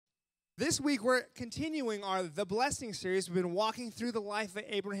This week, we're continuing our The Blessing series. We've been walking through the life of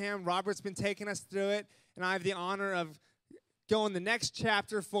Abraham. Robert's been taking us through it, and I have the honor of going the next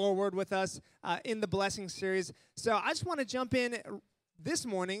chapter forward with us in the Blessing series. So I just want to jump in this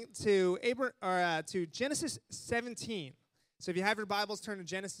morning to Genesis 17. So if you have your Bibles, turn to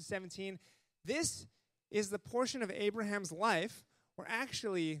Genesis 17. This is the portion of Abraham's life where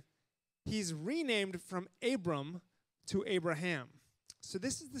actually he's renamed from Abram to Abraham. So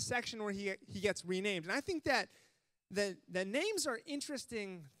this is the section where he gets renamed. And I think that the names are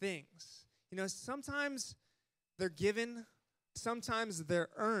interesting things. You know, sometimes they're given, sometimes they're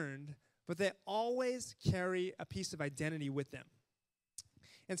earned, but they always carry a piece of identity with them.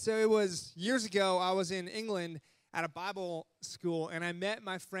 And so it was years ago, I was in England at a Bible school, and I met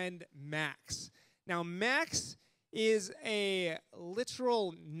my friend Max. Now, Max is a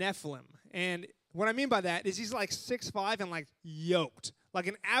literal Nephilim, and what I mean by that is he's like 6'5" and like yoked, like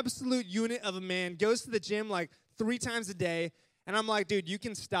an absolute unit of a man, goes to the gym like 3 times a day, and I'm like, dude, you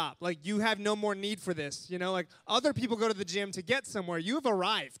can stop. Like, you have no more need for this, you know? Like, other people go to the gym to get somewhere. You have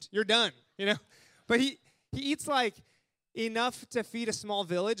arrived. You're done, you know? But he eats like enough to feed a small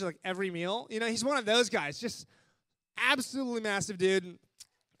village, like every meal. You know, he's one of those guys, just absolutely massive dude.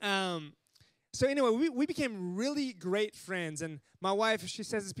 So anyway, we became really great friends, and my wife, she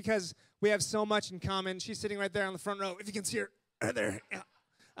says it's because we have so much in common. She's sitting right there on the front row, if you can see her right there.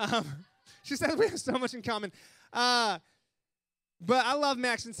 Yeah. She says we have so much in common. But I love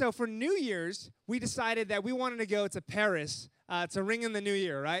Max, and so for New Year's, we decided that we wanted to go to Paris to ring in the new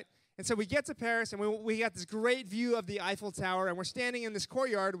year, right? And so we get to Paris, and we got this great view of the Eiffel Tower, and we're standing in this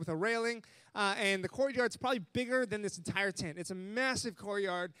courtyard with a railing, and the courtyard's probably bigger than this entire tent. It's a massive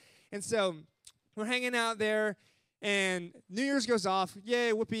courtyard, and so we're hanging out there, and New Year's goes off.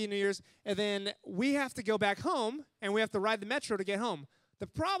 Yay, whoopee, New Year's. And then we have to go back home, and we have to ride the metro to get home. The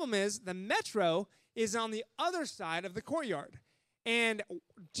problem is the metro is on the other side of the courtyard. And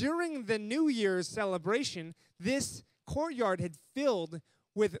during the New Year's celebration, this courtyard had filled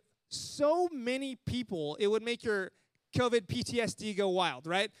with so many people, it would make your COVID PTSD go wild,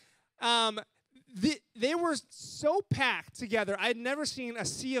 right? They were so packed together. I had never seen a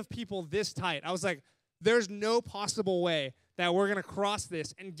sea of people this tight. I was like, there's no possible way that we're going to cross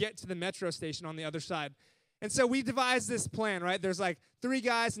this and get to the metro station on the other side. And so we devised this plan, right? There's like 3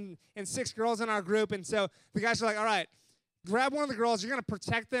 guys and 6 girls in our group. And so the guys are like, all right, grab one of the girls. You're going to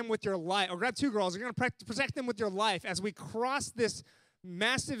protect them with your life. Or grab 2 girls. You're going to protect them with your life as we cross this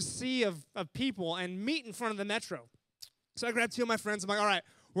massive sea of people and meet in front of the metro. So I grabbed 2 of my friends. I'm like, all right,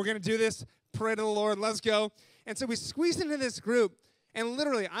 we're going to do this. Pray to the Lord. Let's go. And so we squeezed into this group. And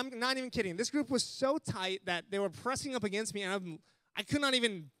literally, I'm not even kidding. This group was so tight that they were pressing up against me. And I could not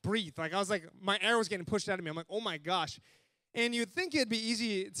even breathe. Like, I was like, my air was getting pushed out of me. I'm like, oh, my gosh. And you'd think it'd be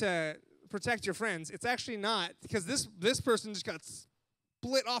easy to protect your friends. It's actually not, because this person just got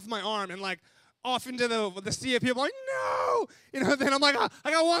split off my arm and, like, off into the sea of people. Like, no! You know, then I'm like, oh,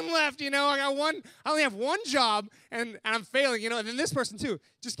 I got one left, you know. I only have one job, and I'm failing, you know. And then this person, too,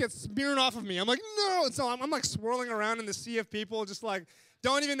 just gets smeared off of me. I'm like, no! And so I'm like swirling around in the sea of people, just like,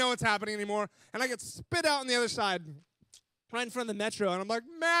 don't even know what's happening anymore. And I get spit out on the other side, right in front of the metro. And I'm like,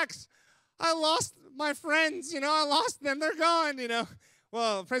 Max, I lost my friends, you know. I lost them. They're gone, you know.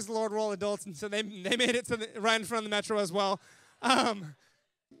 Well, praise the Lord, we're all adults, and so they made it to right in front of the metro as well.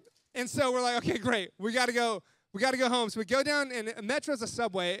 And so we're like, okay, great. We got to go home. So we go down, and metro's a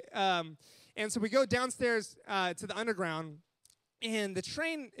subway. And so we go downstairs to the underground. And the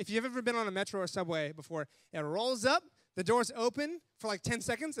train, if you've ever been on a metro or subway before, it rolls up, the doors open for like 10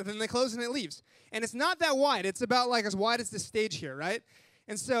 seconds, and then they close and it leaves. And it's not that wide. It's about like as wide as the stage here, right?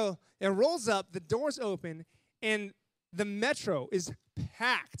 And so it rolls up, the doors open, and the metro is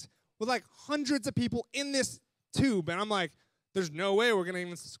packed with like hundreds of people in this tube. And I'm like, there's no way we're going to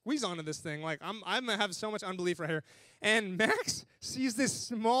even squeeze onto this thing. Like, I'm going to have so much unbelief right here. And Max sees this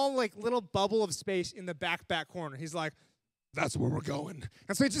small, like, little bubble of space in the back corner. He's like, that's where we're going.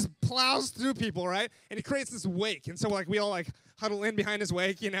 And so he just plows through people, right? And he creates this wake. And so, like, we all, like, huddle in behind his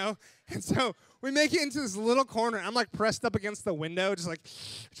wake, you know? And so we make it into this little corner. I'm, like, pressed up against the window, just, like,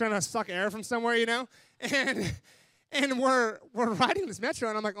 trying to suck air from somewhere, you know? And we're riding this metro,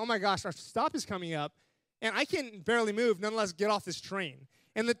 and I'm like, oh, my gosh, our stop is coming up. And I can barely move, nonetheless get off this train.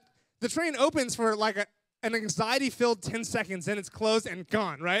 And the train opens for like an anxiety-filled 10 seconds, and it's closed and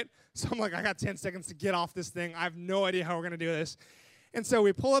gone, right? So I'm like, I got 10 seconds to get off this thing. I have no idea how we're going to do this. And so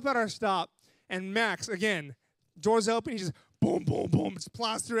we pull up at our stop, and Max, again, doors open. He just boom, boom, boom, just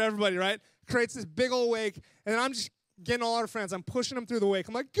plows through everybody, right? Creates this big old wake. And I'm just getting all our friends. I'm pushing them through the wake.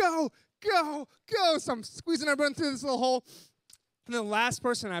 I'm like, go, go, go. So I'm squeezing everyone through this little hole. And the last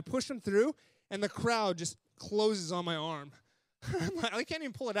person, I push him through, and the crowd just closes on my arm. I'm like, I can't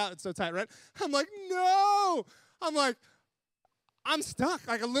even pull it out. It's so tight, right? I'm like, no. I'm stuck.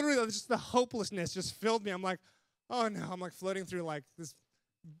 Like, literally, just the hopelessness just filled me. I'm like, oh, no. I'm, like, floating through, like, this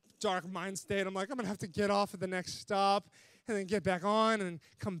dark mind state. I'm like, I'm going to have to get off at the next stop and then get back on and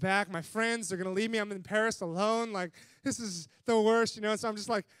come back. My friends are going to leave me. I'm in Paris alone. Like, this is the worst, you know? So I'm just,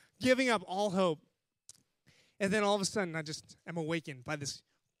 like, giving up all hope. And then all of a sudden, I just am awakened by this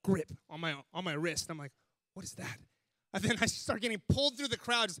grip on my wrist. I'm like, what is that? And then I start getting pulled through the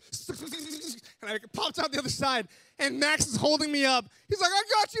crowd, and I popped out the other side, and Max is holding me up. He's like, I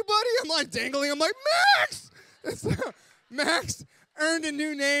got you, buddy. I'm like dangling. I'm like, Max! And so Max earned a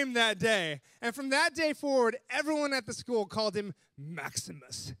new name that day. And from that day forward, everyone at the school called him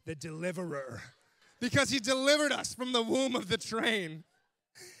Maximus, the deliverer, because he delivered us from the womb of the train.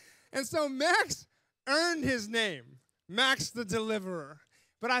 And so Max earned his name, Max the deliverer.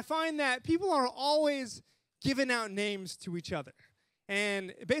 But I find that people are always giving out names to each other,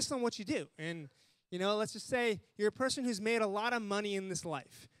 and based on what you do. And, you know, let's just say you're a person who's made a lot of money in this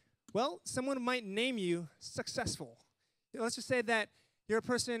life. Well, someone might name you successful. You know, let's just say that you're a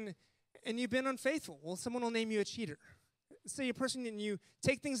person and you've been unfaithful. Well, someone will name you a cheater. Say you're a person and you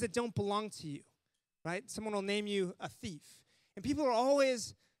take things that don't belong to you, right? Someone will name you a thief. And people are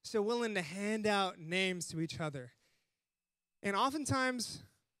always so willing to hand out names to each other. And oftentimes,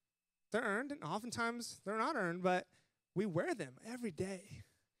 they're earned, and oftentimes they're not earned, but we wear them every day.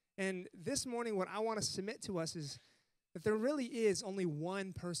 And this morning, what I want to submit to us is that there really is only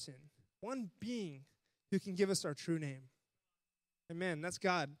one person, one being who can give us our true name. Amen. That's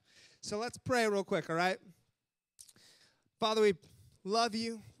God. So let's pray real quick, all right? Father, we love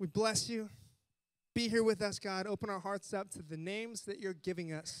you. We bless you. Be here with us, God. Open our hearts up to the names that you're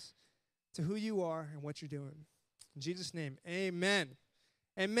giving us, to who you are and what you're doing. In Jesus' name, amen.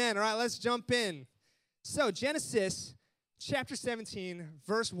 Amen. All right, let's jump in. So Genesis chapter 17,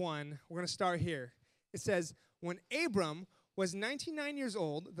 verse 1, we're going to start here. It says, when Abram was 99 years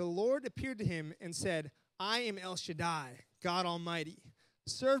old, the Lord appeared to him and said, I am El Shaddai, God Almighty.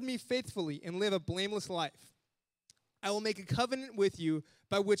 Serve me faithfully and live a blameless life. I will make a covenant with you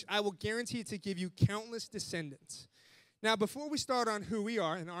by which I will guarantee to give you countless descendants. Now, before we start on who we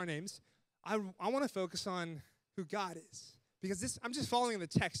are and our names, I want to focus on who God is. Because I'm just following the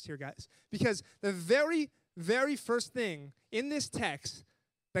text here, guys. Because the very, very first thing in this text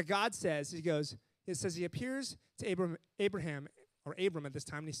that God says, it says he appears to Abraham, or Abram at this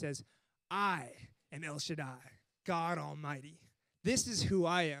time, and he says, I am El Shaddai, God Almighty. This is who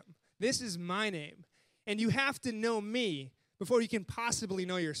I am. This is my name. And you have to know me before you can possibly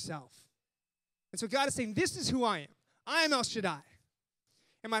know yourself. And so God is saying, this is who I am. I am El Shaddai.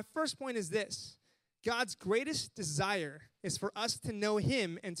 And my first point is this. God's greatest desire is for us to know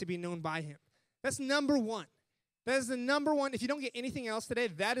him and to be known by him. That's number one. That is the number one. If you don't get anything else today,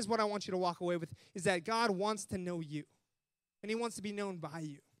 that is what I want you to walk away with, is that God wants to know you. And he wants to be known by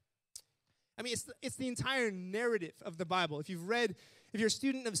you. I mean, it's the entire narrative of the Bible. If you're a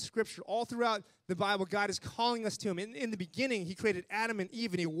student of Scripture, all throughout the Bible, God is calling us to him. In the beginning, he created Adam and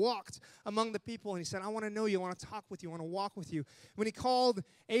Eve, and he walked among the people, and he said, I want to know you, I want to talk with you, I want to walk with you. When he called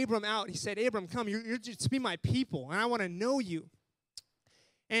Abram out, he said, Abram, come, you're to be my people, and I want to know you.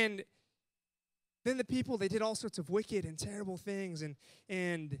 And then the people, they did all sorts of wicked and terrible things,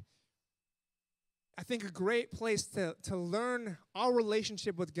 and I think a great place to learn our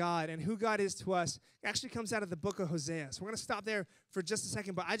relationship with God and who God is to us actually comes out of the book of Hosea. So we're going to stop there for just a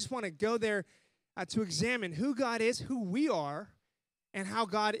second, but I just want to go there to examine who God is, who we are, and how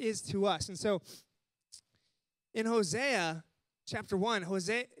God is to us. And so in Hosea chapter 1,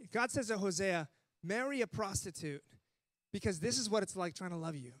 God says to Hosea, marry a prostitute because this is what it's like trying to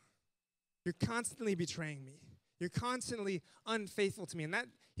love you. You're constantly betraying me. You're constantly unfaithful to me. And that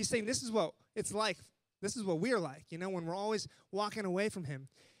he's saying this is what it's like. This is what we're like, you know, when we're always walking away from him.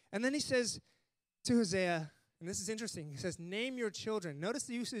 And then he says to Hosea, and this is interesting, he says, name your children. Notice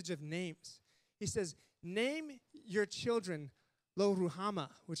the usage of names. He says, name your children Lo Ruhama,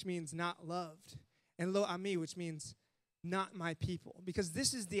 which means not loved, and Lo Ami, which means not my people. Because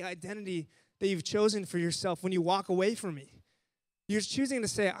this is the identity that you've chosen for yourself when you walk away from me. You're choosing to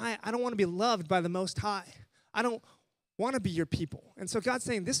say, I don't want to be loved by the Most High. I don't want to be your people. And so God's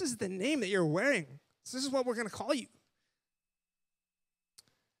saying, this is the name that you're wearing. So this is what we're going to call you.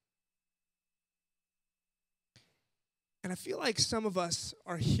 And I feel like some of us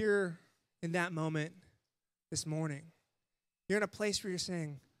are here in that moment this morning. You're in a place where you're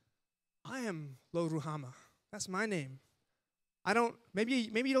saying, I am Lo Ruhama. That's my name. Maybe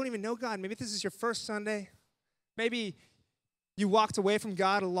you don't even know God. Maybe this is your first Sunday. Maybe you walked away from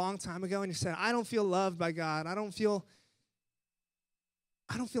God a long time ago and you said, I don't feel loved by God. I don't feel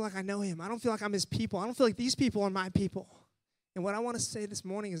like I know him. I don't feel like I'm his people. I don't feel like these people are my people. And what I want to say this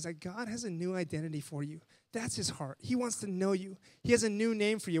morning is that God has a new identity for you. That's his heart. He wants to know you. He has a new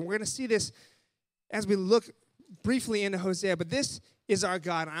name for you. And we're going to see this as we look briefly into Hosea, but this is our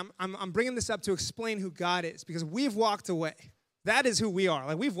God. I'm bringing this up to explain who God is because we've walked away. That is who we are.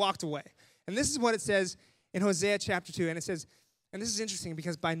 Like, we've walked away. And this is what it says in Hosea chapter 2. And it says, and this is interesting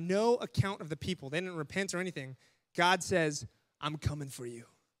because by no account of the people, they didn't repent or anything, God says, I'm coming for you.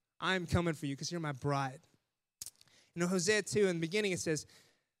 I'm coming for you because you're my bride. In Hosea 2, in the beginning, it says,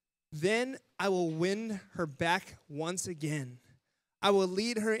 then I will win her back once again. I will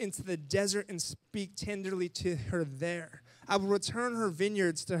lead her into the desert and speak tenderly to her there. I will return her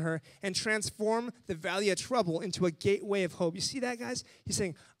vineyards to her and transform the valley of trouble into a gateway of hope. You see that, guys? He's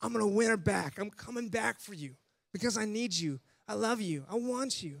saying, I'm going to win her back. I'm coming back for you because I need you. I love you. I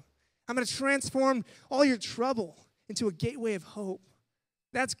want you. I'm going to transform all your trouble into a gateway of hope.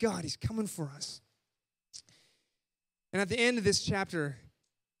 That's God. He's coming for us. And at the end of this chapter,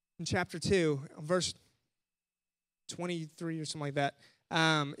 in chapter 2, verse 23 or something like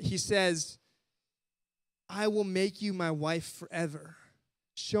that, he says, I will make you my wife forever,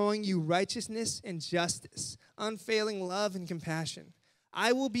 showing you righteousness and justice, unfailing love and compassion.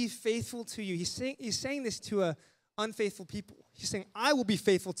 I will be faithful to you. He's saying this to unfaithful people. He's saying, I will be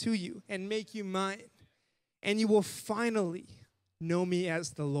faithful to you and make you mine, and you will finally know me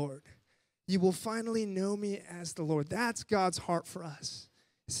as the Lord. You will finally know me as the Lord. That's God's heart for us.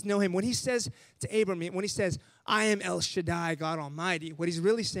 It's to know him. When he says to Abram, when he says, I am El Shaddai, God Almighty, what he's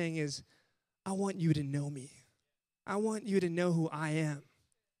really saying is, I want you to know me. I want you to know who I am.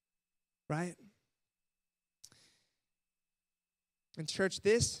 Right? And church,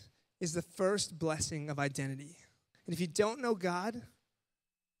 this is the first blessing of identity. And if you don't know God,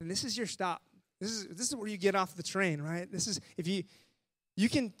 then this is your stop. This is where you get off the train, right? This is, if you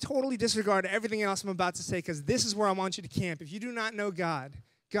can totally disregard everything else I'm about to say because this is where I want you to camp. If you do not know God,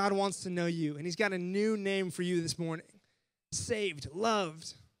 God wants to know you. And he's got a new name for you this morning. Saved,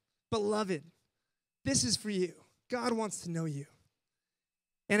 loved, beloved. This is for you. God wants to know you.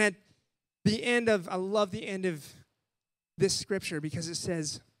 And at the end of, I love the end of this scripture because it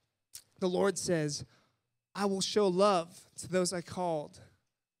says, the Lord says, I will show love to those I called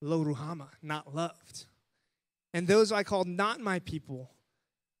Lo Ruhama, not loved. And those I called not my people,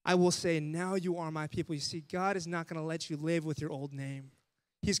 I will say, now you are my people. You see, God is not going to let you live with your old name.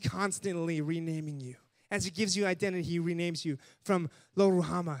 He's constantly renaming you. As he gives you identity, he renames you from Lo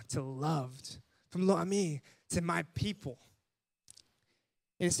Ruhama to loved, from Lo Ami to my people.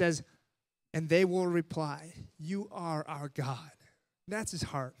 And it says, and they will reply, you are our God. That's his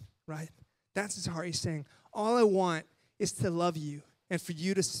heart, right? That's his heart. He's saying, all I want is to love you and for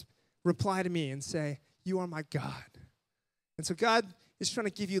you to reply to me and say, you are my God. And so God is trying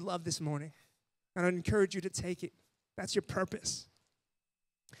to give you love this morning. And I encourage you to take it. That's your purpose.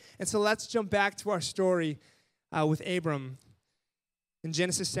 And so let's jump back to our story with Abram in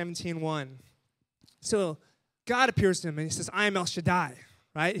Genesis 17:1. So God appears to him and he says, I am El Shaddai,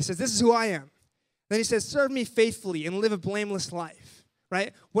 right? He says, this is who I am. Then he says, serve me faithfully and live a blameless life,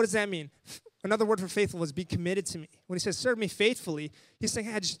 right? What does that mean? Another word for faithful is be committed to me. When he says, serve me faithfully, he's saying,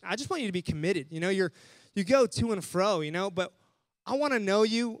 hey, I just want you to be committed. You know, you go to and fro, you know, but I want to know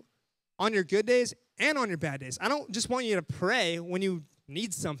you on your good days and on your bad days. I don't just want you to pray when you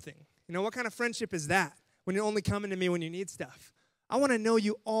need something. You know, what kind of friendship is that? When you're only coming to me when you need stuff. I want to know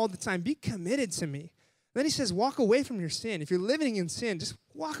you all the time. Be committed to me. Then he says, walk away from your sin. If you're living in sin, just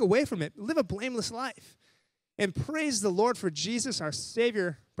walk away from it. Live a blameless life. And praise the Lord for Jesus, our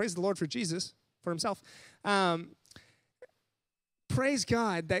Savior. Praise the Lord for Jesus, for himself. Praise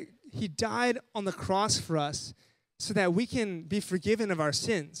God that he died on the cross for us so that we can be forgiven of our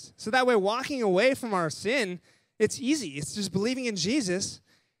sins. So that way, walking away from our sin, it's easy. It's just believing in Jesus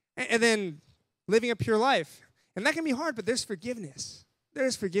and then living a pure life. And that can be hard, but there's forgiveness. There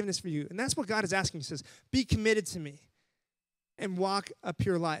is forgiveness for you. And that's what God is asking. He says, be committed to me and walk a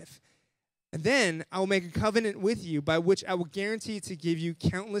pure life. And then I will make a covenant with you by which I will guarantee to give you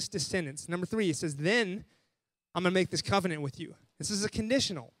countless descendants. Number 3, it says, then I'm going to make this covenant with you. This is a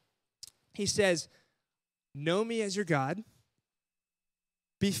conditional. He says, know me as your God,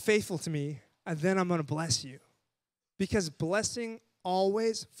 be faithful to me, and then I'm going to bless you. Because blessing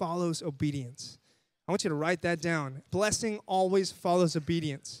always follows obedience. I want you to write that down. Blessing always follows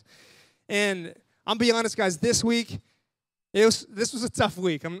obedience. And I'll be honest, guys, this week, this was a tough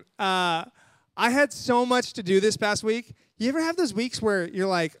week. I had so much to do this past week. You ever have those weeks where you're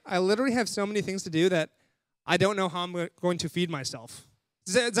like, I literally have so many things to do that I don't know how I'm going to feed myself.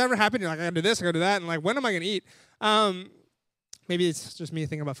 Does that ever happen? You're like, I gotta do this, I gotta do that, and like, when am I gonna eat? Maybe it's just me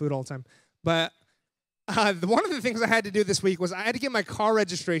thinking about food all the time. But one of the things I had to do this week was I had to get my car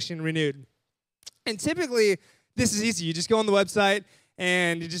registration renewed. And typically, this is easy. You just go on the website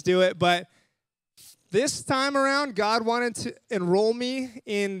and you just do it. But this time around, God wanted to enroll me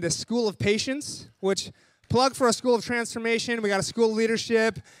in the School of Patience, which plug for a School of Transformation. We got a School of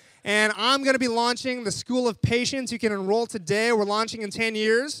Leadership. And I'm going to be launching the School of Patience. You can enroll today. We're launching in 10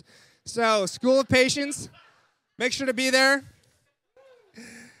 years. So, School of Patience, make sure to be there.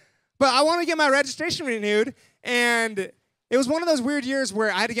 But I want to get my registration renewed, and it was one of those weird years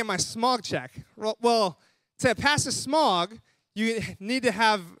where I had to get my smog check. Well, to pass a smog, you need to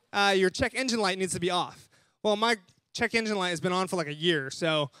have your check engine light needs to be off. Well, my check engine light has been on for like a year,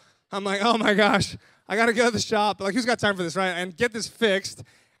 so I'm like, oh my gosh, I got to go to the shop. Like, who's got time for this, right? And get this fixed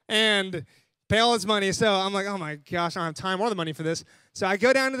and pay all this money. So I'm like, oh my gosh, I don't have time or the money for this. So I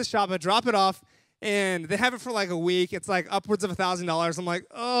go down to the shop, I drop it off, and they have it for like a week. It's like upwards of $1,000. I'm like,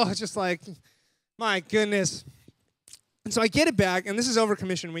 oh, it's just like, my goodness. And so I get it back, and this is over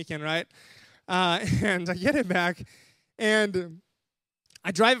commission weekend, right? And I get it back, and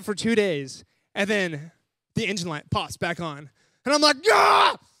I drive it for 2 days, and then the engine light pops back on. And I'm like,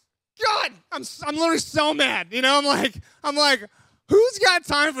 ah! God, I'm literally so mad. You know, I'm like, who's got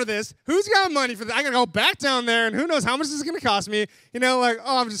time for this? Who's got money for this? I gotta go back down there, and who knows how much this is gonna cost me? You know, like,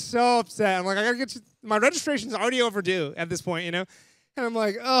 oh, I'm just so upset. I'm like, I gotta get my registration's already overdue at this point, you know? And I'm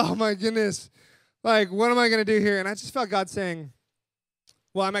like, oh my goodness. Like, what am I gonna do here? And I just felt God saying,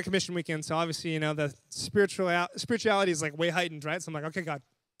 well, I'm at commission weekend, so obviously, you know, the spirituality is like way heightened, right? So I'm like, okay, God,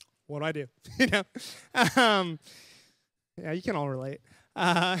 what do I do? You know? Yeah, you can all relate.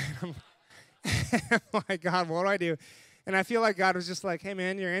 I'm like, God, what do I do? And I feel like God was just like, hey,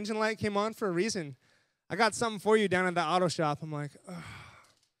 man, your engine light came on for a reason. I got something for you down at the auto shop. I'm like, oh,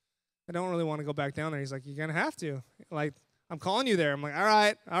 I don't really want to go back down there. He's like, you're going to have to. Like, I'm calling you there. I'm like, all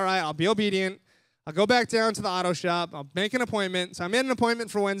right, I'll be obedient. I'll go back down to the auto shop. I'll make an appointment. So I made an appointment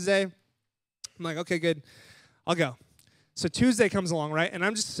for Wednesday. I'm like, okay, good. I'll go. So Tuesday comes along, right? And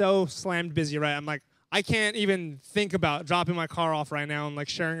I'm just so slammed busy, right? I'm like, I can't even think about dropping my car off right now and like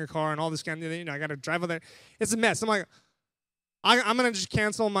sharing a car and all this kind of thing. You know, I got to drive over there. It's a mess. I'm like, I'm going to just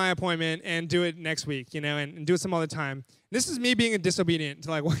cancel my appointment and do it next week, you know, and do it some other time. This is me being disobedient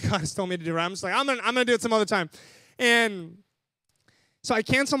to like what God has told me to do. Right? I'm just like, I'm gonna do it some other time. And so I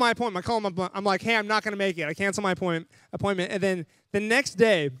cancel my appointment. I call him up. I'm like, hey, I'm not going to make it. I cancel my appointment. And then the next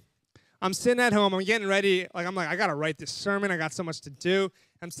day, I'm sitting at home. I'm getting ready. I'm like, I got to write this sermon. I got so much to do.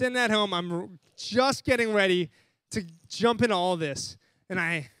 I'm sitting at home. I'm just getting ready to jump into all this. And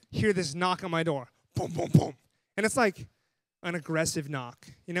I hear this knock on my door. Boom, boom, boom. And it's like an aggressive knock.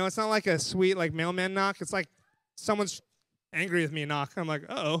 You know, it's not like a sweet, like, mailman knock. It's like someone's angry with me knock. I'm like,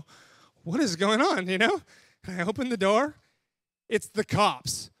 uh-oh, what is going on, you know? And I open the door. It's the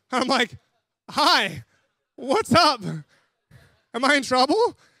cops. I'm like, hi, what's up? Am I in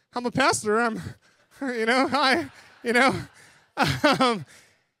trouble? I'm a pastor. You know, hi, you know.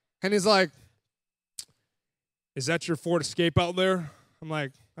 And he's like, is that your Ford Escape out there? I'm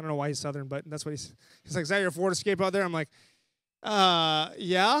like, I don't know why he's Southern, but that's what he's like, is that your Ford Escape out there? I'm like,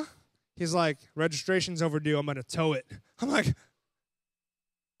 yeah. He's like, registration's overdue. I'm going to tow it. I'm like,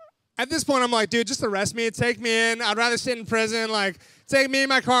 at this point, I'm like, dude, just arrest me. Take me in. I'd rather sit in prison. Like, take me in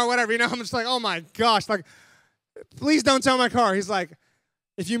my car, whatever. You know, I'm just like, oh, my gosh. Like, please don't tow my car. He's like,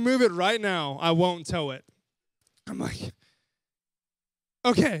 if you move it right now, I won't tow it. I'm like,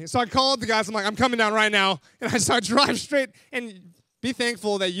 okay. So I call up the guys. I'm like, I'm coming down right now. And I start drive straight. And be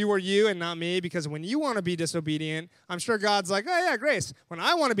thankful that you are you and not me, because when you want to be disobedient, I'm sure God's like, oh, yeah, Grace. When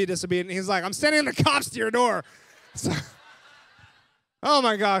I want to be disobedient, he's like, I'm sending the cops to your door. So, oh,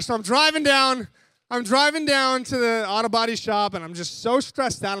 my gosh. So I'm driving down to the auto body shop, and I'm just so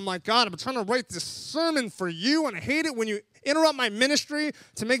stressed out. I'm like, God, I'm trying to write this sermon for you, and I hate it when you interrupt my ministry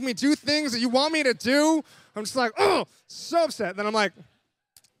to make me do things that you want me to do. I'm just like, oh, so upset. Then I'm like,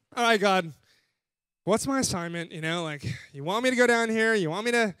 all right, God, what's my assignment? You know, like, you want me to go down here? You want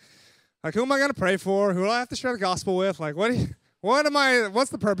me to, like, who am I going to pray for? Who do I have to share the gospel with? Like, what's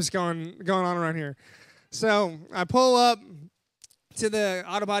the purpose going on around here? So I pull up to the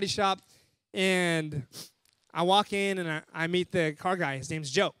auto body shop, and I walk in, and I meet the car guy. His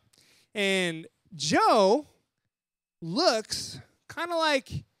name's Joe. And Joe looks kind of like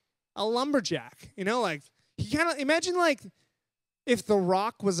a lumberjack, you know, like, he kind of, imagine like if The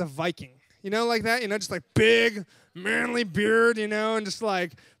Rock was a Viking, you know, like that, you know, just like big, manly beard, you know, and just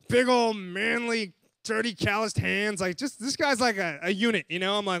like big old manly dirty, calloused hands. Like, just this guy's like a unit, you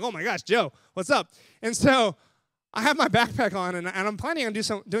know? I'm like, oh my gosh, Joe, what's up? And so I have my backpack on, and I'm planning on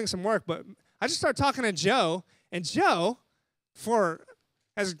doing some work, but I just start talking to Joe, and Joe, for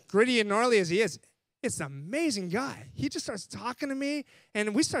as gritty and gnarly as he is, it's an amazing guy. He just starts talking to me,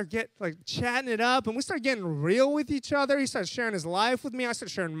 and we start chatting it up, and we start getting real with each other. He starts sharing his life with me. I start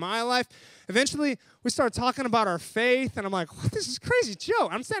sharing my life. Eventually, we start talking about our faith, and I'm like, this is crazy, Joe.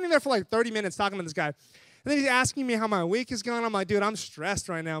 I'm standing there for like 30 minutes talking to this guy. And then he's asking me how my week is going. I'm like, dude, I'm stressed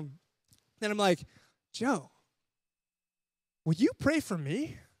right now. Then I'm like, Joe, will you pray for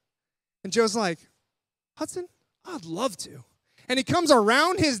me? And Joe's like, Hudson, I'd love to. And he comes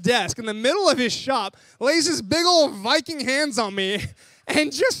around his desk in the middle of his shop, lays his big old Viking hands on me, and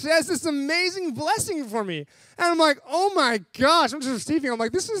just says this amazing blessing for me. And I'm like, oh my gosh, I'm just receiving. I'm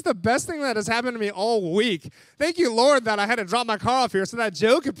like, this is the best thing that has happened to me all week. Thank you, Lord, that I had to drop my car off here so that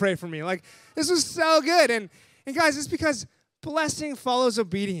Joe could pray for me. Like, this was so good. And guys, it's because blessing follows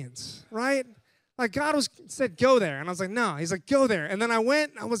obedience, right? Like, God said, go there. And I was like, no. He's like, go there. And then I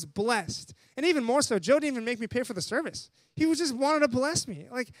went, and I was blessed. And even more so, Joe didn't even make me pay for the service. He just wanted to bless me.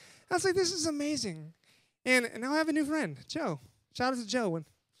 Like, I was like, this is amazing. And now I have a new friend, Joe. Shout out to Joe.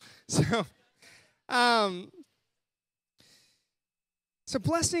 So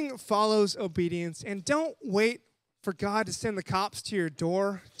blessing follows obedience. And don't wait for God to send the cops to your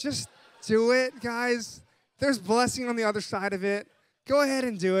door. Just do it, guys. There's blessing on the other side of it. Go ahead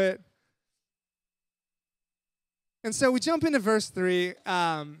and do it. And so we jump into verse 3,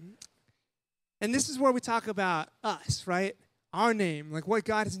 and this is where we talk about us, right? Our name, like what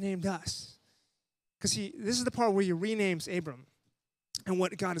God has named us. Because this is the part where he renames Abram and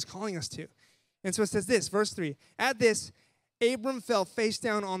what God is calling us to. And so it says this, verse 3, at this, Abram fell face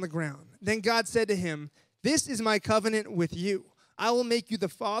down on the ground. Then God said to him, this is my covenant with you. I will make you the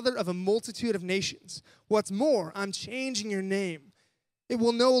father of a multitude of nations. What's more, I'm changing your name. It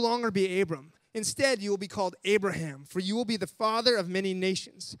will no longer be Abram. Instead, you will be called Abraham, for you will be the father of many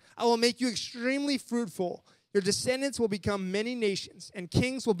nations. I will make you extremely fruitful. Your descendants will become many nations, and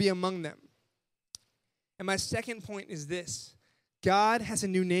kings will be among them. And my second point is this. God has a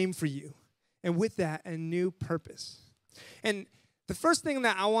new name for you, and with that, a new purpose. And the first thing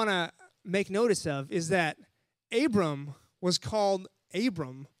that I want to make notice of is that Abram was called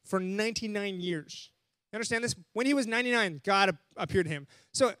Abram for 99 years. You understand this? When he was 99, God appeared to him.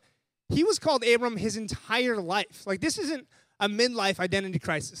 So he was called Abram his entire life. Like, this isn't a midlife identity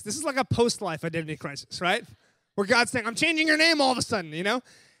crisis. This is like a post-life identity crisis, right? Where God's saying, I'm changing your name all of a sudden, you know?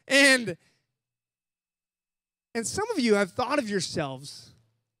 And some of you have thought of yourselves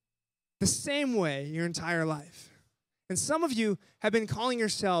the same way your entire life. And some of you have been calling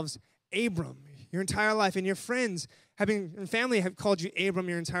yourselves Abram your entire life. And your friends and family have called you Abram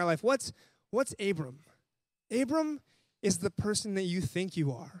your entire life. What's Abram? Abram is the person that you think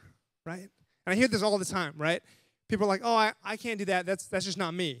you are. Right? And I hear this all the time, right? People are like, oh, I can't do that. That's just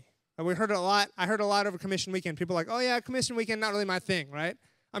not me. And we heard it a lot. I heard a lot over Commission Weekend. People are like, oh, yeah, Commission Weekend, not really my thing, right?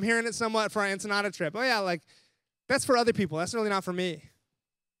 I'm hearing it somewhat for our Ensenada trip. Oh, yeah, like, that's for other people. That's really not for me.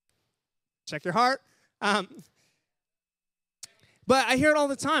 Check your heart. But I hear it all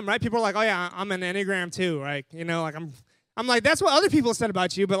the time, right? People are like, oh, yeah, I'm an Enneagram too, right? You know, like, I'm like, that's what other people said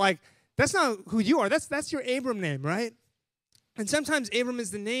about you, but, like, that's not who you are. That's your Abram name, right? And sometimes Abram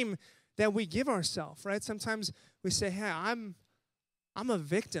is the name that we give ourselves, right? Sometimes we say, hey, I'm a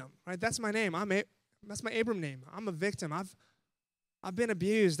victim, right? That's my name. That's my Abram name. I'm a victim. I've been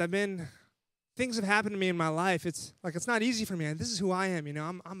abused. Things have happened to me in my life. It's like, it's not easy for me. This is who I am, you know.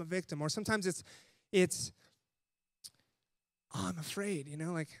 I'm a victim. Or sometimes it's I'm afraid, you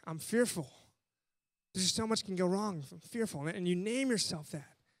know, like I'm fearful. There's just so much can go wrong. I'm fearful. And you name yourself that.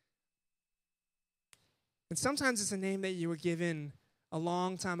 And sometimes it's a name that you were given a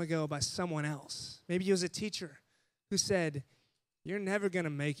long time ago by someone else. Maybe it was a teacher who said, you're never going to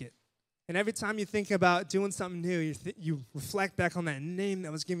make it. And every time you think about doing something new, you reflect back on that name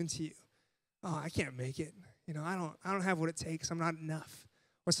that was given to you. Oh, I can't make it. You know, I don't have what it takes. I'm not enough.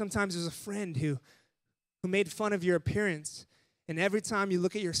 Or sometimes there's a friend who made fun of your appearance. And every time you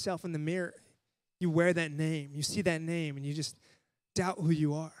look at yourself in the mirror, you wear that name. You see that name, and you just doubt who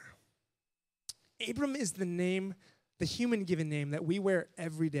you are. Abram is the name, the human-given name that we wear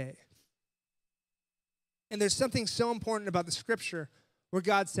every day. And there's something so important about the scripture where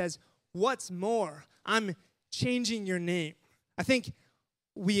God says, what's more, I'm changing your name. I think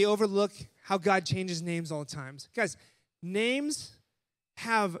we overlook how God changes names all the time. Guys, names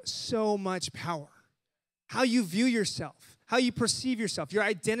have so much power. How you view yourself, how you perceive yourself, your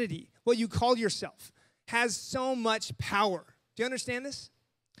identity, what you call yourself, has so much power. Do you understand this?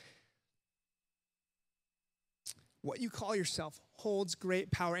 what you call yourself holds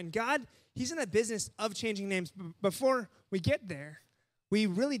great power. And God, he's in the business of changing names. Before we get there, we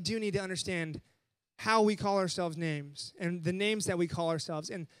really do need to understand how we call ourselves names and the names that we call ourselves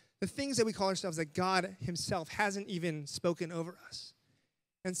and the things that we call ourselves that God himself hasn't even spoken over us.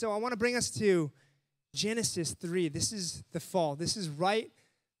 And so I want to bring us to Genesis 3. This is the fall. This is right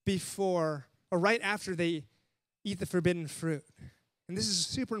before or right after they eat the forbidden fruit. And this is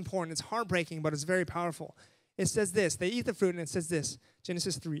super important. It's heartbreaking, but it's very powerful. It says this. They eat the fruit, and it says this,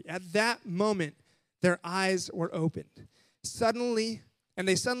 Genesis 3. At that moment, their eyes were opened.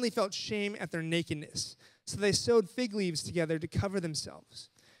 They suddenly felt shame at their nakedness. So they sewed fig leaves together to cover themselves.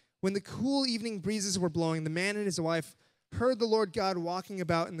 When the cool evening breezes were blowing, the man and his wife heard the Lord God walking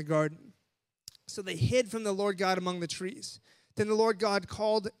about in the garden. So they hid from the Lord God among the trees. Then the Lord God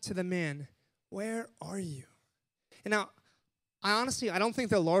called to the man, "Where are you?" And now, I don't think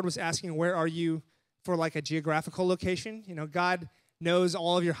the Lord was asking, "Where are you?" for like a geographical location. You know, God knows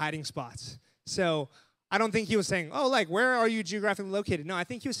all of your hiding spots. So I don't think he was saying, "Oh, like, where are you geographically located?" No, I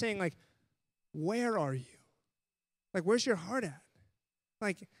think he was saying, like, "Where are you? Like, where's your heart at?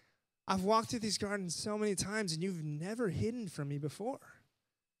 Like, I've walked through these gardens so many times, and you've never hidden from me before.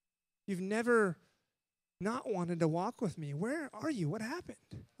 You've never not wanted to walk with me. Where are you? What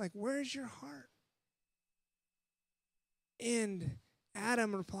happened? Like, where's your heart?" And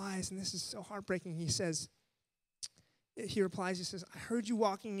Adam replies, and this is so heartbreaking. He says, "I heard you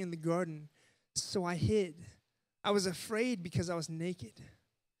walking in the garden, so I hid. I was afraid because I was naked."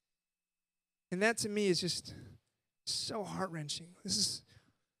 And that to me is just so heart-wrenching. This is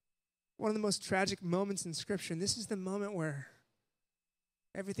one of the most tragic moments in Scripture. And this is the moment where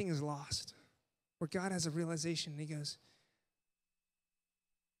everything is lost, where God has a realization, and he goes,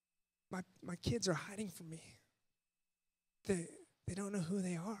 my kids are hiding from me. They don't know who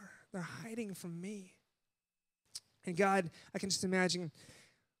they are. They're hiding from me. And God, I can just imagine,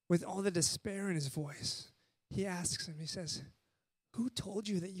 with all the despair in his voice, he asks him, he says, "Who told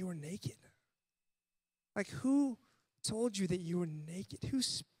you that you were naked? Like, who told you that you were naked? Who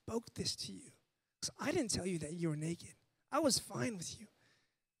spoke this to you? Because I didn't tell you that you were naked. I was fine with you.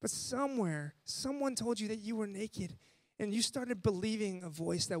 But somewhere, someone told you that you were naked, and you started believing a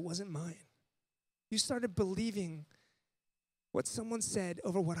voice that wasn't mine. You started believing what someone said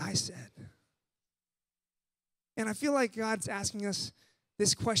over what I said." And I feel like God's asking us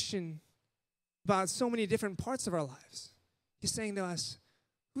this question about so many different parts of our lives. He's saying to us,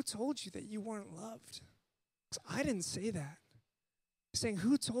 "Who told you that you weren't loved? Because I didn't say that." He's saying,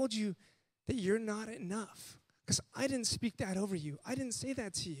 "Who told you that you're not enough? Because I didn't speak that over you. I didn't say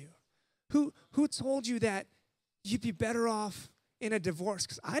that to you. Who told you that you'd be better off in a divorce?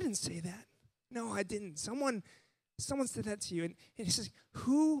 Because I didn't say that. No, I didn't. Someone said that to you." And he says,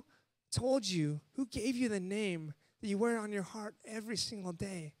 "Who told you, who gave you the name that you wear on your heart every single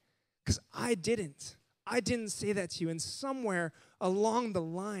day? Because I didn't. I didn't say that to you." And somewhere along the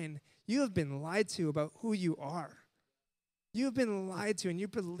line, you have been lied to about who you are. You have been lied to, and you're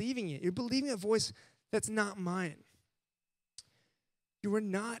believing it. You're believing a voice that's not mine. You are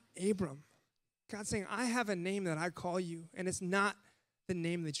not Abram. God's saying, "I have a name that I call you, and it's not the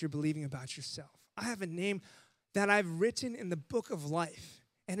name that you're believing about yourself. I have a name that I've written in the book of life,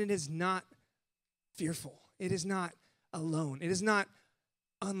 and it is not fearful. It is not alone. It is not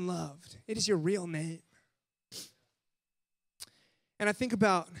unloved. It is your real name." And I think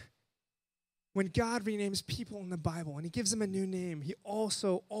about when God renames people in the Bible and he gives them a new name, he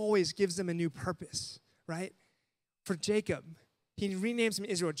also always gives them a new purpose, right? For Jacob, he renames him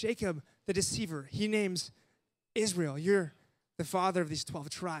Israel. Jacob, the deceiver, he names Israel. You're the father of these 12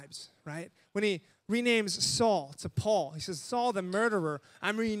 tribes, right? When he renames Saul to Paul, he says, "Saul the murderer,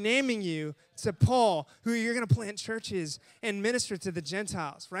 I'm renaming you to Paul, who you're going to plant churches and minister to the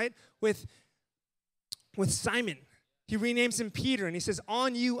Gentiles," right? With Simon, he renames him Peter, and he says,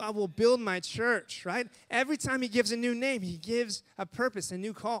 "On you I will build my church," right? Every time he gives a new name, he gives a purpose, a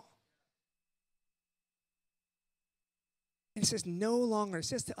new call. And he says, it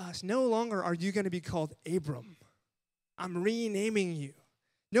says to us, "No longer are you going to be called Abram. I'm renaming you.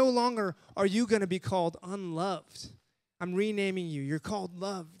 No longer are you going to be called unloved. I'm renaming you. You're called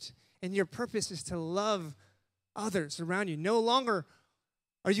loved, and your purpose is to love others around you. No longer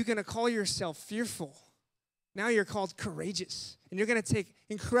are you going to call yourself fearful. Now you're called courageous, and you're going to take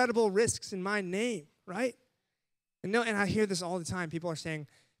incredible risks in my name," right? And I hear this all the time. People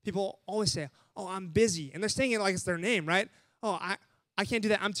always say, "Oh, I'm busy." And they're saying it like it's their name, right? "Oh, I can't do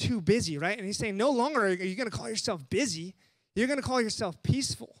that. I'm too busy," right? And he's saying, no longer are you going to call yourself busy. You're going to call yourself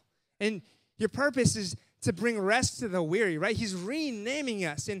peaceful. And your purpose is to bring rest to the weary, right? He's renaming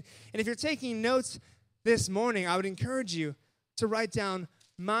us. And if you're taking notes, this morning, I would encourage you to write down,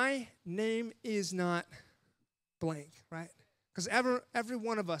 my name is not blank, right? Because every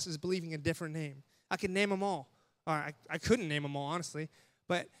one of us is believing a different name. I could name them all. Or I couldn't name them all, honestly.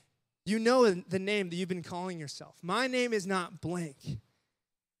 But you know the name that you've been calling yourself. My name is not blank.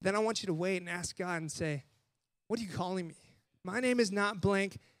 Then I want you to wait and ask God and say, what are you calling me? My name is not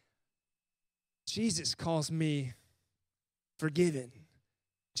blank. Jesus calls me forgiven.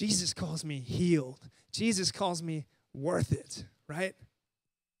 Jesus calls me healed. Jesus calls me worth it, right?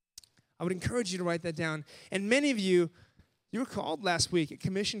 I would encourage you to write that down. And many of you were called last week at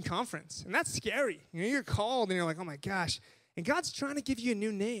Commission Conference, and that's scary. You're called, and you're like, oh my gosh. And God's trying to give you a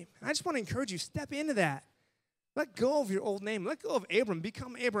new name. And I just want to encourage you, step into that. Let go of your old name. Let go of Abram.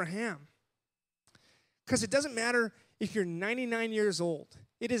 Become Abraham. Because it doesn't matter if you're 99 years old.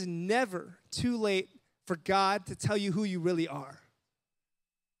 It is never too late for God to tell you who you really are.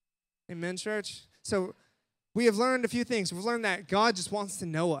 Amen, church? So we have learned a few things. We've learned that God just wants to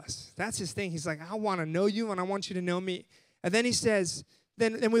know us. That's his thing. He's like, I want to know you, and I want you to know me. And then he says,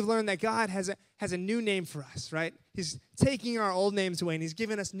 then we've learned that God has a new name for us, right? He's taking our old names away, and he's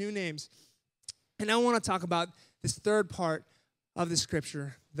giving us new names. And I want to talk about this third part of the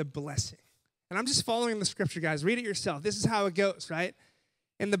scripture, the blessing. And I'm just following the scripture, guys. Read it yourself. This is how it goes, right?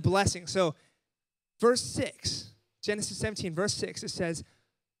 And the blessing. So verse 6, Genesis 17, verse 6, it says,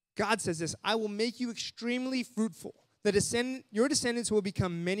 God says this, I will make you extremely fruitful. Your descendants will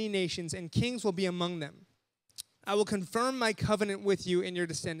become many nations, and kings will be among them. I will confirm my covenant with you and your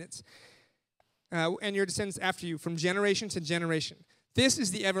descendants after you from generation to generation. This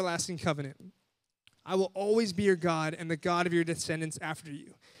is the everlasting covenant. I will always be your God and the God of your descendants after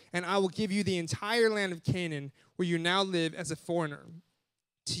you. And I will give you the entire land of Canaan where you now live as a foreigner.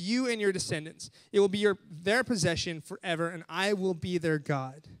 To you and your descendants, it will be their possession forever, and I will be their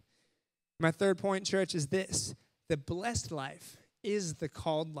God. My third point, church, is this. The blessed life is the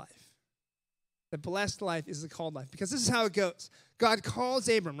called life. The blessed life is the called life. Because this is how it goes. God calls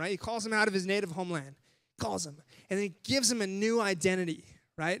Abram, right? He calls him out of his native homeland. Calls him. And then he gives him a new identity,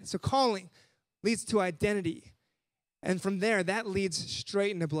 right? So calling leads to identity. And from there, that leads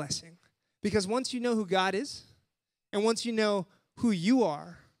straight into blessing. Because once you know who God is, and once you know who you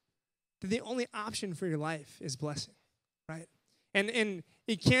are, then the only option for your life is blessing, right? And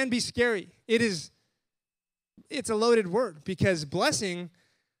it can be scary. It's a loaded word, because blessing,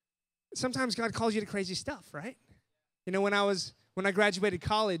 sometimes God calls you to crazy stuff, right? You know, when I graduated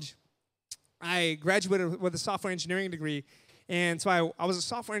college, I graduated with a software engineering degree, and so I was a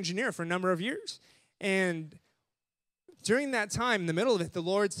software engineer for a number of years. And during that time, in the middle of it, the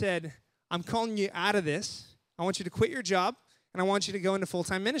Lord said, I'm calling you out of this. I want you to quit your job, and I want you to go into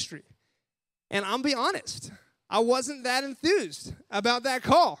full-time ministry. And I'll be honest, I wasn't that enthused about that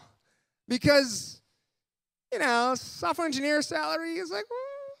call, because, you know, software engineer salary is like,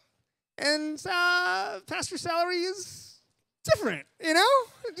 and pastor salary is different, you know,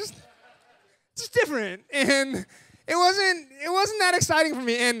 just different, and it wasn't that exciting for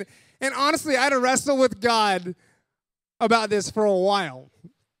me, and honestly, I had to wrestle with God about this for a while.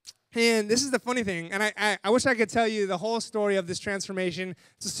 And this is the funny thing, and I wish I could tell you the whole story of this transformation.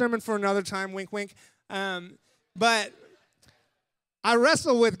 It's a sermon for another time, wink, wink. But I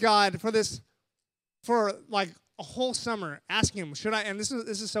wrestled with God for like a whole summer, asking him, should I, and this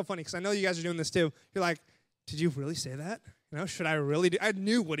is so funny, because I know you guys are doing this too. You're like, did you really say that? You know, should I really do? I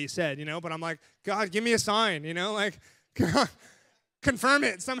knew what he said, you know, but I'm like, God, give me a sign, you know, like, God, confirm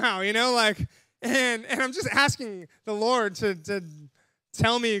it somehow, you know, like, and I'm just asking the Lord to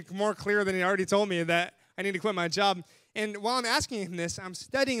tell me more clear than he already told me that I need to quit my job. And while I'm asking him this, I'm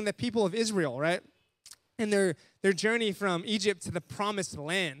studying the people of Israel, right? And their journey from Egypt to the promised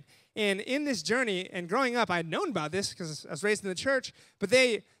land. And in this journey, and growing up, I had known about this because I was raised in the church, but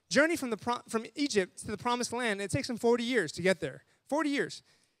they journey from Egypt to the promised land. It takes them 40 years to get there. 40 years.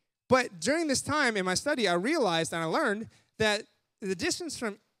 But during this time in my study, I realized and I learned that the distance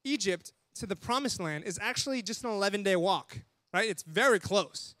from Egypt to the promised land is actually just an 11-day walk. Right? It's very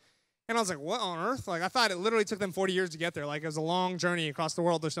close. And I was like, what on earth? Like, I thought it literally took them 40 years to get there. Like, it was a long journey across the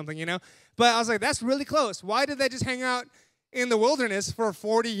world or something, you know? But I was like, that's really close. Why did they just hang out in the wilderness for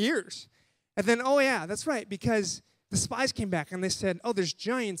 40 years? And then, oh, yeah, that's right, because the spies came back and they said, oh, there's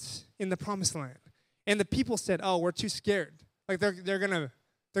giants in the promised land. And the people said, oh, we're too scared. Like, they're gonna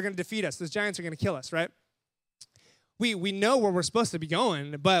defeat us. Those giants are going to kill us, right? We know where we're supposed to be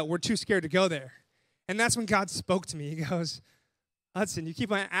going, but we're too scared to go there. And that's when God spoke to me. He goes, Hudson, you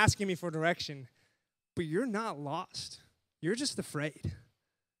keep on asking me for direction, but you're not lost. You're just afraid. And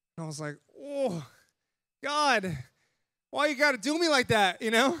I was like, oh, God, why you got to do me like that, you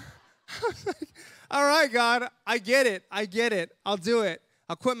know? all right, God, I get it. I'll do it.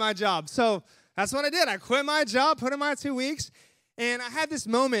 I'll quit my job. So that's what I did. I quit my job, put in my 2 weeks, and I had this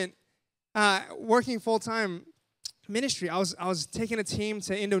moment working full-time ministry. I was taking a team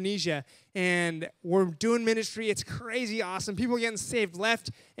to Indonesia, and we're doing ministry. It's crazy awesome. People getting saved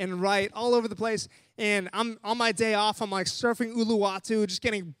left and right, all over the place. And I'm on my day off. I'm like surfing Uluwatu, just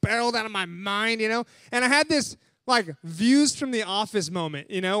getting barreled out of my mind, And I had this like views from the office moment,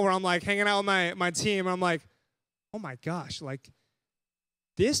 where I'm like hanging out with my team. And I'm like, oh my gosh, like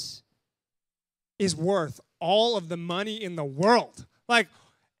this is worth all of the money in the world. Like,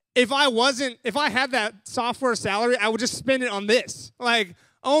 if I had that software salary, I would just spend it on this. Like,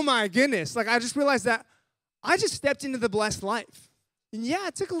 oh my goodness. Like, I just realized that I just stepped into the blessed life. And yeah,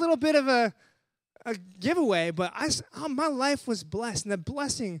 it took a little bit of a giveaway, but my life was blessed, and the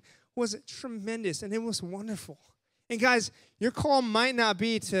blessing was tremendous, and it was wonderful. And guys, your call might not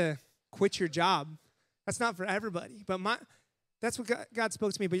be to quit your job. That's not for everybody. But that's what God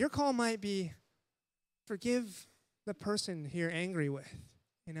spoke to me. But your call might be forgive the person you're angry with.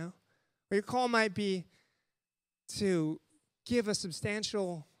 Or your call might be to give a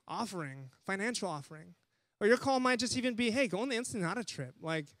substantial offering, financial offering. Or your call might just even be, hey, go on the Ensenada trip.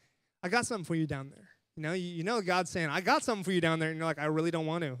 Like, I got something for you down there. You know God's saying, I got something for you down there. And you're like, I really don't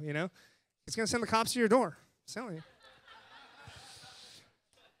want to, It's going to send the cops to your door. I'm telling you.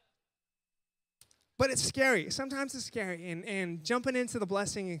 But it's scary. Sometimes it's scary. And jumping into the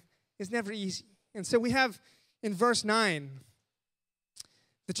blessing is never easy. And so we have in verse 9,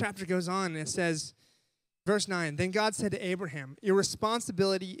 the chapter goes on, and it says, verse 9, then God said to Abraham, your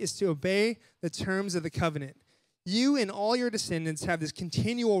responsibility is to obey the terms of the covenant. You and all your descendants have this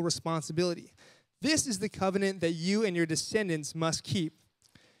continual responsibility. This is the covenant that you and your descendants must keep.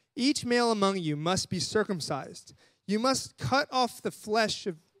 Each male among you must be circumcised. You must cut off the flesh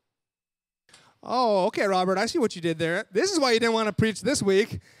of... Oh, okay, Robert, I see what you did there. This is why you didn't want to preach this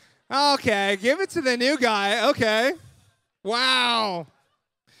week. Okay, give it to the new guy. Okay. Wow.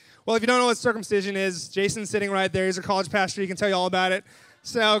 Well, if you don't know what circumcision is, Jason's sitting right there. He's a college pastor. He can tell you all about it.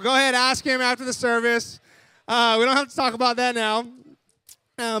 So go ahead, ask him after the service. We don't have to talk about that now.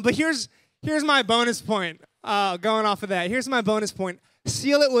 But here's my bonus point going off of that. Here's my bonus point.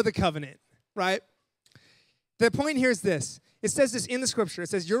 Seal it with a covenant, right? The point here is this. It says this in the scripture. It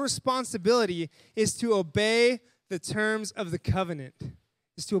says your responsibility is to obey the terms of the covenant.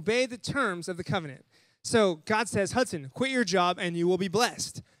 Is to obey the terms of the covenant. So God says, Hudson, quit your job and you will be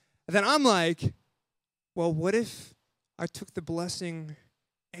blessed. And then I'm like, well, what if I took the blessing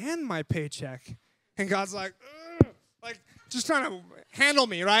and my paycheck? And God's like just trying to handle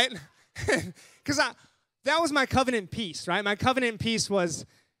me, right? Because that was my covenant piece, right? My covenant piece was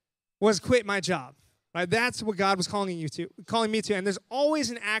quit my job, right? That's what God was calling me to. And there's always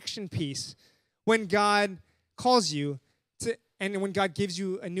an action piece when God calls you to, and when God gives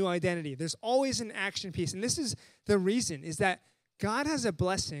you a new identity. There's always an action piece. And this is the reason, is that God has a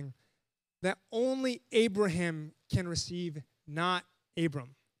blessing that only Abraham can receive, not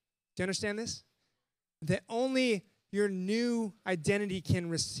Abram. Do you understand this? That only your new identity can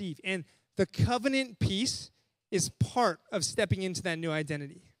receive. And the covenant piece is part of stepping into that new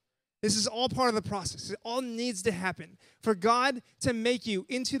identity. This is all part of the process. It all needs to happen. For God to make you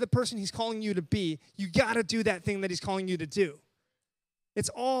into the person he's calling you to be, you got to do that thing that he's calling you to do. It's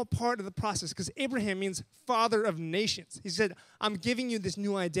all part of the process, because Abraham means father of nations. He said, I'm giving you this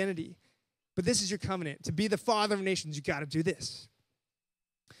new identity, but this is your covenant. To be the father of nations, you got to do this.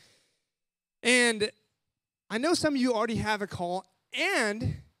 And I know some of you already have a call,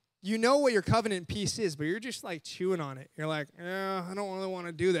 and you know what your covenant piece is, but you're just like chewing on it. You're like, I don't really want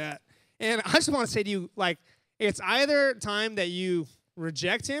to do that. And I just want to say to you, like, it's either time that you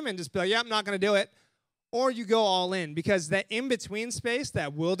reject him and just be like, yeah, I'm not going to do it, or you go all in, because that in-between space,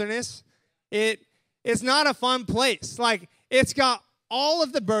 that wilderness, it's not a fun place. Like, it's got all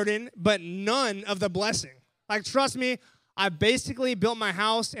of the burden, but none of the blessing. Like, trust me, I basically built my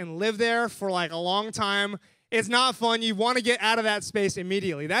house and lived there for like a long time. It's not fun. You want to get out of that space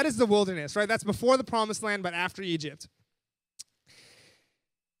immediately. That is the wilderness, right? That's before the promised land, but after Egypt.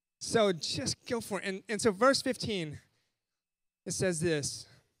 So just go for it. And so verse 15, it says this.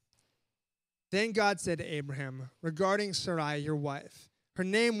 Then God said to Abraham, regarding Sarai, your wife, her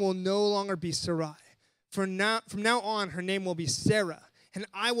name will no longer be Sarai. From now on, her name will be Sarah, and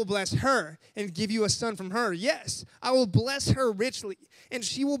I will bless her and give you a son from her. Yes, I will bless her richly, and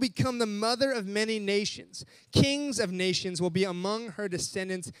she will become the mother of many nations. Kings of nations will be among her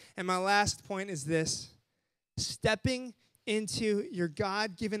descendants. And my last point is this. Stepping into your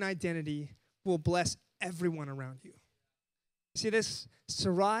God-given identity will bless everyone around you. See this?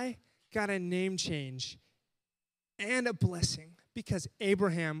 Sarai got a name change and a blessing because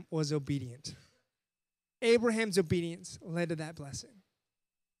Abraham was obedient. Abraham's obedience led to that blessing.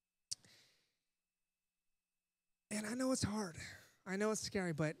 And I know it's hard. I know it's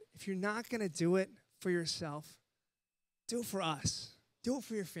scary, but if you're not going to do it for yourself, do it for us. Do it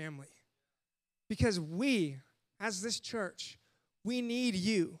for your family. Because we, as this church, we need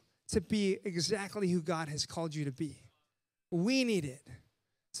you to be exactly who God has called you to be. We need it.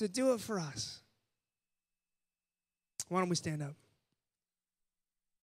 So do it for us. Why don't we stand up?